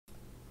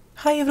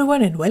Hi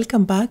everyone and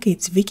welcome back,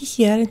 it's Vicky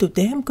here, and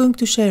today I'm going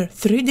to share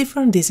 3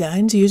 different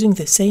designs using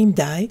the same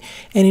dye,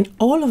 and in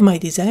all of my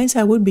designs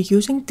I will be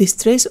using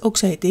Distress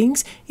Oxide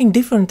inks in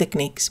different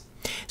techniques.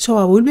 So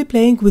I will be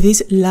playing with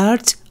this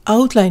large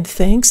outline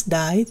thanks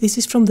dye. This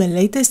is from the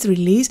latest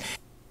release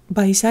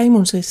by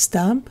Simon Says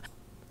Stamp,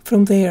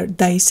 from their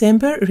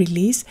December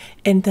release,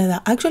 and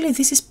actually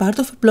this is part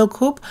of a blog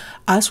hop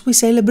as we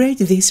celebrate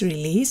this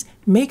release.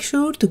 Make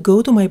sure to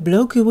go to my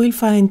blog, you will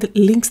find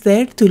links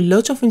there to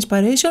lots of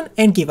inspiration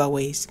and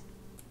giveaways.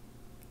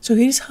 So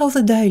here's how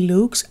the dye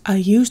looks. I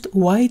used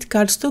white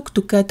cardstock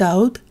to cut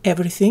out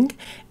everything,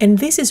 and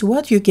this is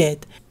what you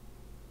get.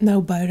 Now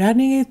by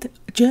running it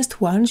just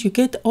once you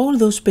get all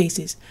those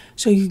spaces.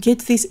 So you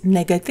get this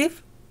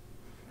negative,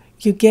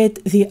 you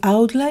get the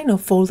outline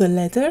of all the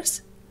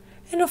letters,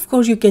 and of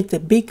course you get the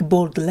big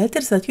bold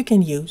letters that you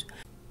can use.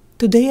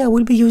 Today I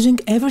will be using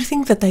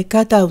everything that I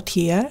cut out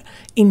here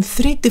in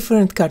 3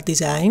 different card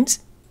designs.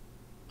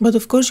 But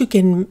of course you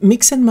can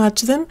mix and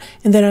match them,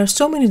 and there are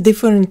so many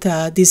different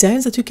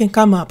designs that you can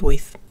come up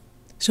with.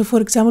 So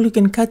for example, you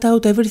can cut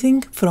out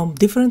everything from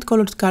different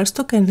colored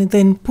cardstock and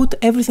then put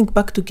everything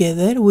back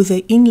together with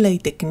the inlay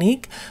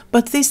technique,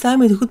 but this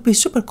time it would be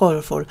super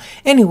colorful.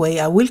 Anyway,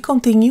 I will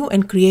continue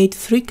and create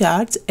 3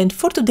 cards, and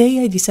for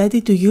today I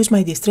decided to use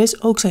my Distress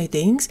Oxide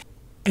inks,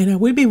 and I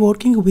will be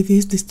working with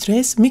this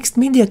Distress Mixed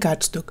Media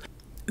cardstock.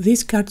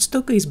 This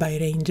cardstock is by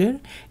Ranger,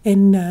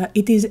 and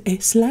it is a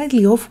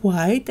slightly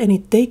off-white, and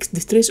it takes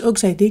Distress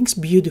Oxide inks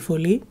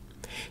beautifully.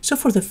 So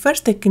for the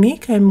first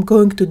technique I'm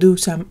going to do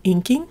some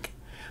inking.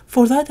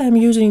 For that I'm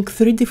using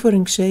 3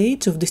 different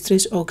shades of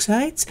Distress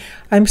Oxides.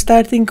 I'm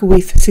starting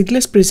with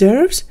Seedless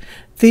Preserves,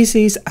 this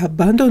is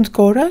Abandoned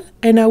Coral,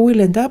 and I will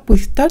end up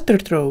with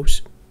Tattered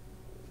Rose.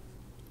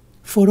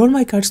 For all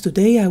my cards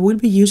today I will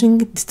be using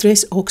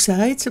Distress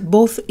Oxides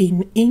both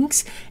in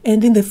inks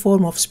and in the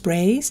form of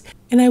sprays,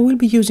 and I will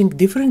be using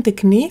different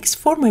techniques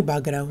for my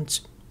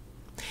backgrounds.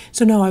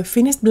 So now I've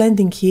finished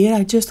blending here.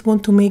 I just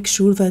want to make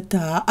sure that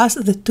as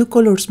the 2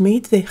 colors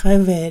meet, they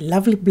have a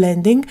lovely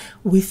blending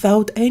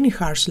without any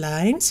harsh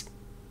lines.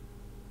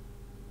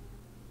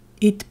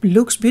 It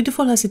looks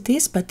beautiful as it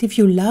is, but if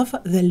you love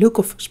the look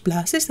of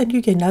splashes, then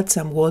you can add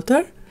some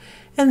water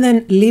and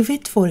then leave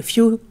it for a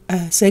few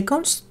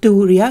seconds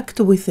to react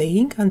with the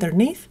ink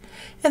underneath,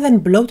 and then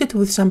blot it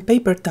with some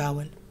paper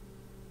towel.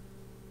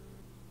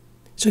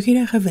 So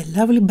here I have a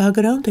lovely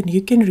background, and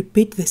you can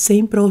repeat the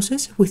same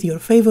process with your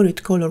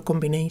favorite color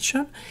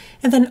combination,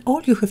 and then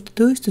all you have to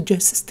do is to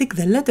just stick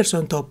the letters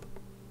on top.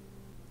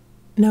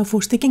 Now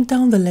for sticking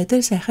down the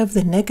letters I have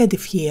the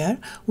negative here,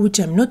 which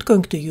I'm not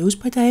going to use,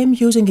 but I am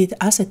using it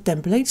as a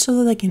template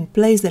so that I can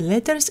place the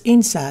letters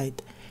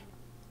inside.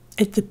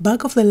 At the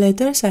back of the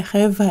letters I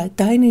have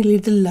tiny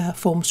little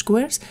foam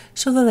squares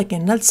so that I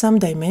can add some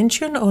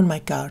dimension on my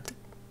card.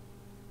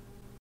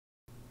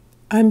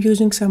 I'm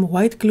using some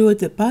white glue at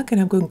the back,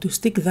 and I'm going to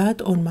stick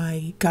that on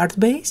my card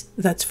base.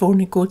 That's 4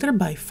 1/4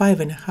 by 5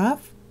 1/2.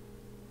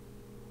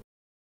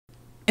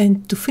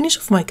 And to finish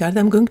off my card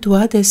I'm going to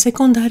add a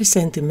secondary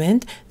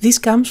sentiment. This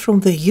comes from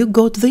the You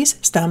Got This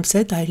stamp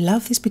set. I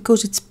love this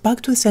because it's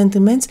packed with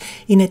sentiments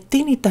in a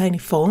teeny tiny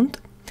font.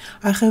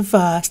 I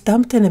have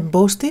stamped and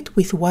embossed it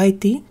with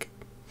white ink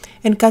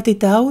and cut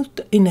it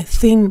out in a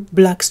thin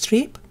black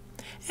strip,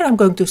 and I'm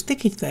going to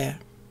stick it there.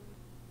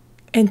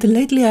 And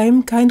lately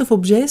I'm kind of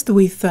obsessed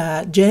with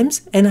gems,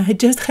 and I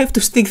just have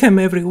to stick them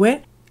everywhere.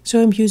 So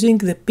I'm using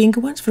the pink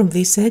ones from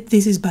this set.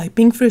 This is by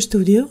Pinkfresh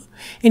Studio,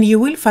 and you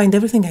will find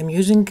everything I'm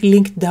using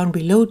linked down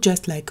below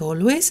just like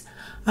always.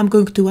 I'm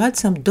going to add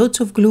some dots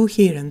of glue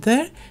here and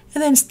there,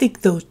 and then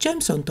stick those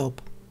gems on top.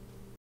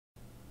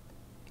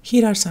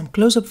 Here are some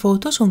close-up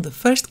photos on the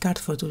first card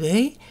for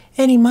today,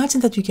 and imagine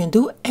that you can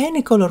do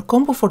any color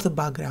combo for the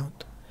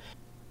background.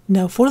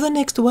 Now for the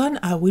next one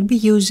I will be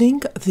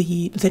using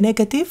the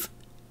negative,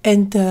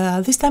 and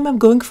this time I'm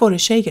going for a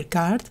shaker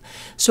card,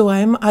 so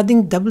I'm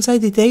adding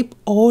double-sided tape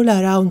all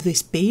around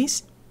this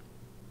piece.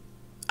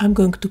 I'm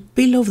going to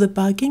peel off the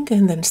backing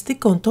and then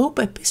stick on top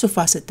a piece of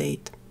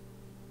acetate.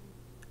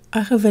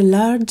 I have a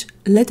large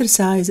letter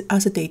size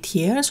acetate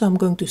here, so I'm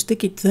going to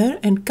stick it there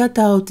and cut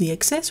out the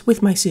excess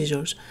with my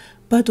scissors.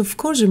 But of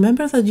course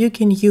remember that you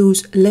can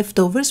use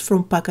leftovers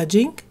from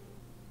packaging,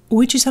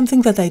 which is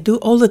something that I do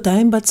all the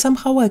time, but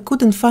somehow I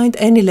couldn't find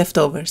any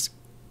leftovers.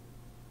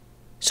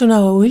 So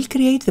now I will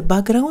create the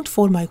background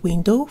for my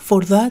window.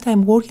 For that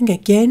I'm working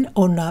again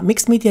on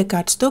mixed media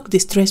cardstock,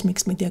 Distress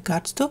Mixed Media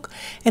cardstock,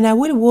 and I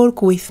will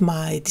work with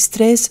my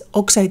Distress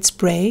Oxide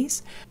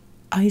sprays.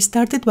 I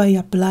started by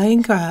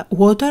applying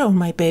water on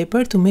my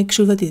paper to make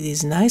sure that it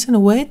is nice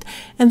and wet,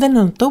 and then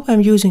on top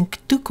I'm using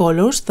 2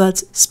 colors,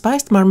 that's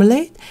Spiced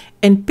Marmalade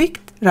and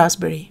Picked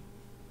Raspberry.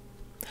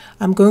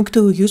 I'm going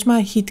to use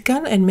my heat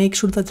gun and make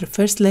sure that the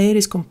first layer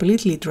is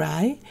completely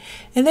dry,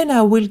 and then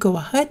I will go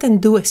ahead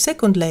and do a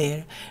second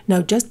layer.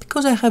 Now just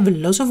because I have a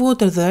lot of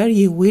water there,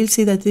 you will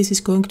see that this is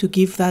going to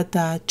give that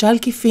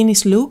chalky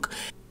finish look,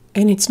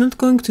 And it's not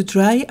going to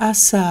dry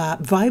as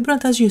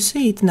vibrant as you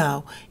see it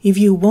now. If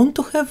you want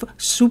to have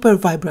super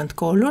vibrant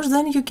colors,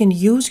 then you can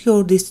use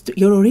your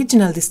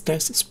original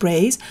distress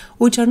sprays,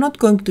 which are not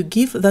going to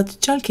give that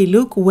chalky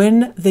look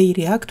when they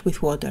react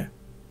with water.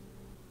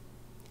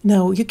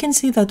 Now you can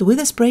see that with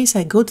the sprays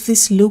I got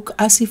this look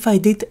as if I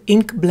did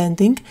ink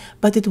blending,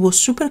 but it was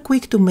super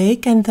quick to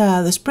make, and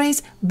the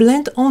sprays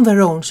blend on their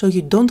own, so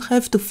you don't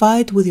have to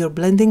fight with your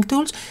blending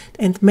tools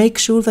and make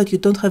sure that you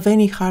don't have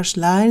any harsh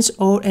lines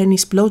or any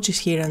splotches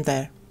here and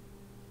there.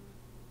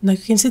 Now you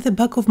can see the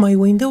back of my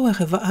window. I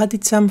have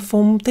added some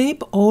foam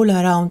tape all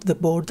around the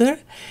border,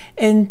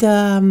 and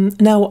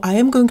now I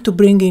am going to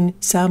bring in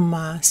some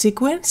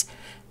sequins.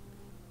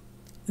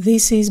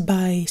 This is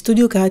by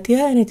Studio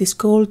Katia and it is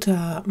called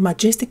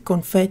Majestic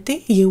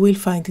Confetti. You will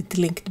find it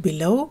linked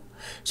below.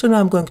 So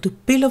now I'm going to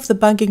peel off the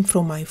backing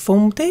from my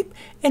foam tape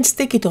and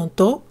stick it on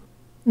top.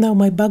 Now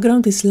my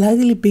background is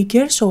slightly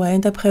bigger, so I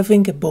end up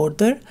having a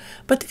border,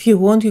 but if you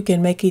want you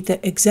can make it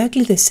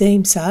exactly the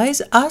same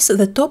size as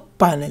the top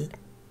panel.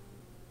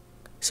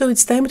 So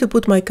it's time to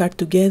put my card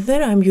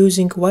together. I'm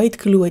using white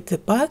glue at the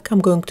back.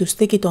 I'm going to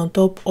stick it on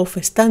top of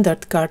a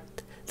standard card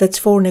that's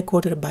 4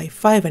 1/4 by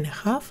 5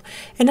 1/2,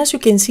 and as you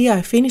can see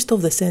I finished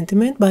off the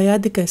sentiment by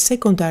adding a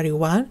secondary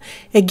one,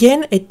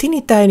 again a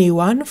teeny tiny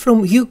one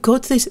from You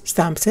Got This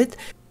stamp set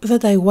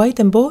that I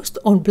white embossed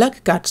on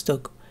black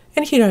cardstock,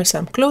 and here are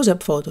some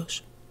close-up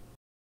photos.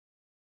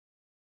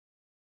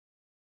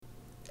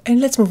 And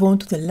let's move on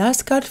to the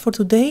last card for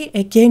today.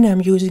 Again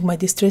I'm using my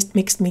distressed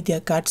mixed media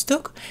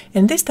cardstock,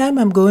 and this time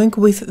I'm going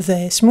with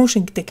the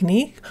smoothing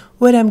technique,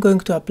 where I'm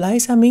going to apply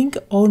some ink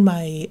on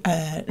my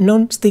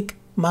non-stick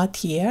mat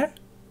here.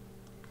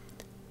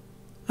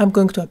 I'm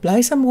going to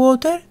apply some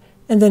water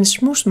and then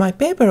smooth my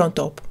paper on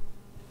top.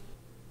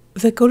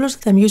 The colors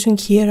that I'm using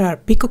here are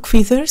Peacock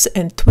Feathers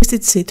and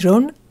Twisted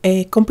Citron,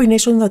 a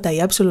combination that I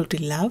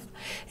absolutely love.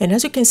 And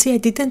as you can see I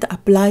didn't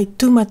apply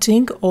too much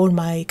ink on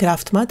my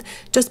craft mat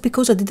just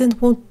because I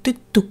didn't want it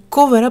to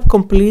cover up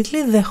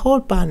completely the whole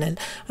panel.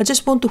 I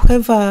just want to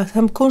have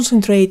some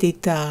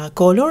concentrated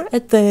color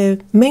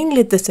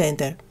mainly at the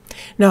center.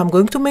 Now I'm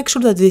going to make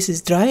sure that this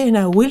is dry, and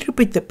I will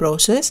repeat the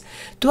process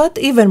to add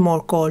even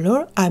more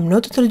color. I'm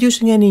not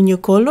introducing any new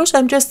colors,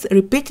 I'm just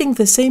repeating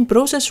the same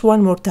process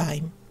one more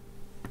time.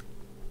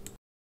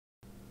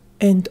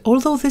 And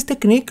although this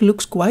technique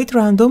looks quite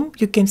random,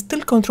 you can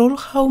still control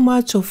how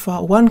much of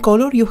one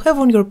color you have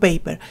on your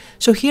paper.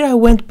 So here I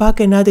went back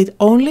and added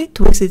only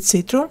Twisted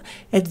Citron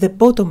at the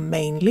bottom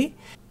mainly,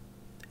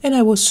 and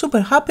I was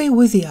super happy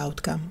with the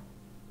outcome.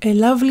 A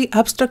lovely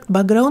abstract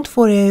background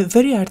for a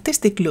very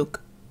artistic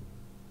look.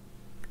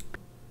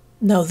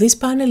 Now this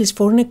panel is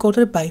 4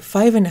 1/4 by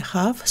 5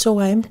 1/2, so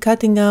I am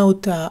cutting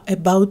out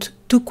about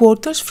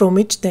 2/4 from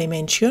each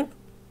dimension.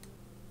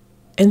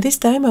 And this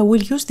time I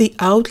will use the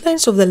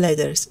outlines of the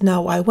letters.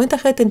 Now I went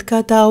ahead and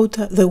cut out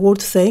the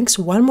word thanks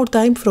one more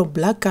time from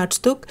black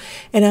cardstock,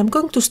 and I'm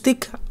going to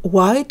stick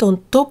white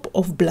on top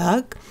of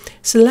black,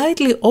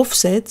 slightly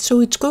offset, so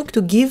it's going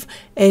to give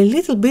a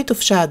little bit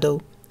of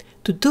shadow.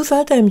 To do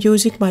that I'm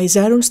using my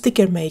Xyron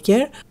sticker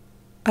maker.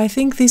 I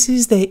think this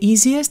is the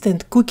easiest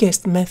and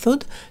quickest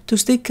method to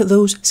stick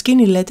those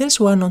skinny letters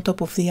one on top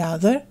of the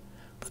other.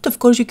 But of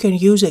course you can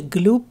use a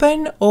glue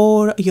pen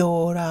or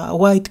your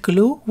white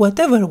glue,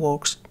 whatever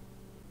works.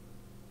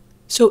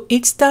 So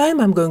each time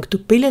I'm going to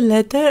peel a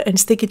letter and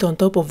stick it on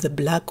top of the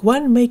black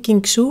one,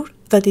 making sure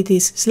that it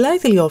is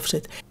slightly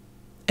offset.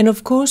 And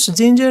of course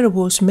Ginger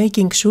was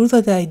making sure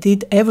that I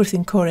did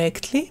everything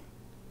correctly.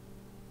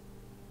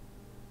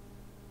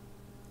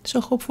 So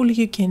hopefully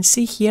you can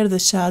see here the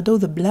shadow,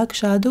 the black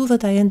shadow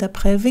that I end up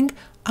having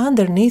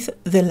underneath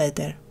the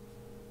letter.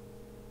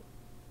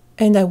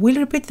 And I will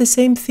repeat the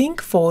same thing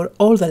for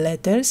all the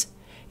letters.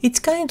 It's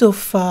kind of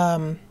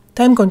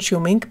time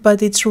consuming,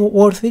 but it's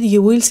worth it.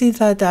 You will see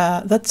that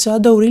that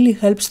shadow really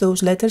helps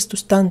those letters to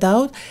stand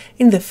out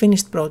in the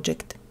finished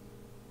project.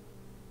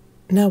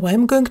 Now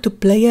I'm going to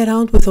play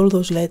around with all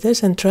those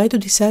letters and try to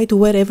decide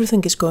where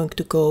everything is going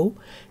to go.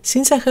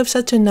 Since I have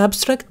such an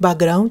abstract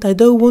background, I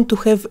don't want to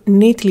have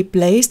neatly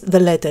placed the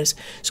letters.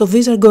 So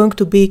these are going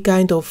to be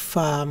kind of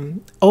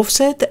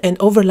offset and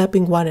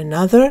overlapping one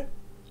another,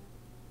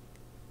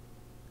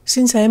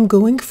 since I am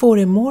going for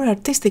a more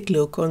artistic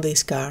look on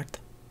this card.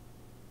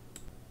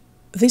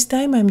 This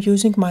time I'm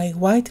using my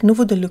white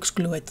Nuvo DELUXE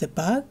glue at the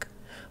back.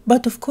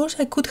 But of course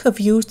I could have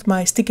used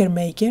my sticker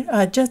maker,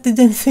 I just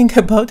didn't think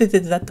about it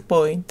at that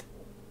point.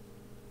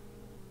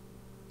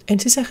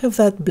 And since I have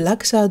that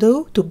black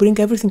shadow to bring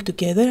everything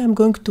together, I'm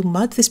going to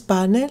mat this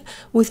panel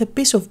with a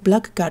piece of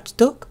black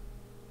cardstock.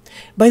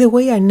 By the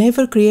way, I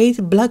never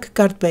create black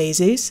card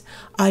bases,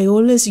 I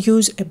always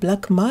use a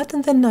black mat,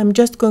 and then I'm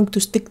just going to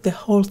stick the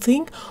whole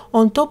thing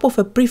on top of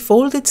a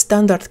pre-folded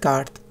standard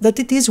card, that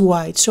it is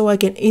white, so I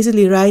can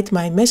easily write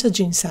my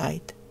message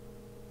inside.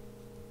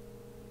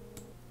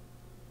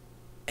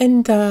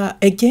 And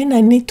again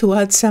I need to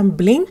add some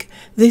bling.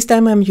 This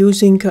time I'm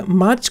using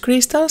March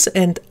crystals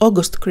and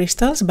August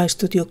crystals by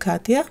Studio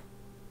Katia.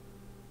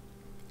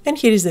 And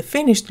here is the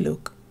finished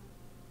look.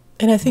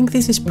 And I think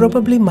this is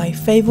probably my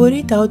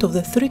favorite out of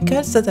the 3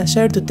 cards that I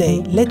shared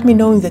today. Let me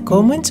know in the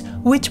comments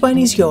which one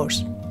is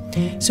yours.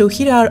 So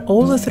here are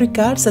all the 3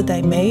 cards that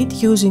I made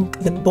using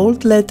the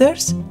bold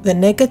letters, the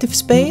negative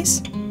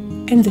space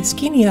and the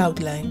skinny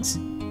outlines,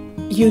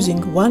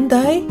 using one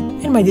die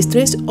and my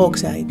distress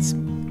oxides.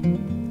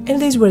 And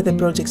these were the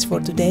projects for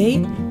today.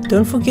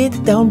 Don't forget,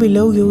 down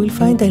below you will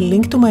find a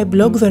link to my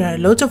blog. There are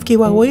lots of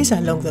giveaways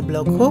along the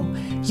blog hop.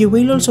 You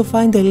will also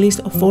find a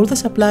list of all the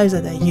supplies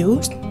that I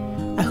used.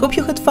 I hope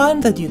you had fun,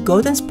 that you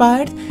got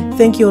inspired.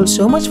 Thank you all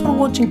so much for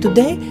watching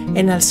today,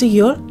 and I'll see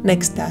you all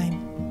next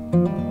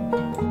time.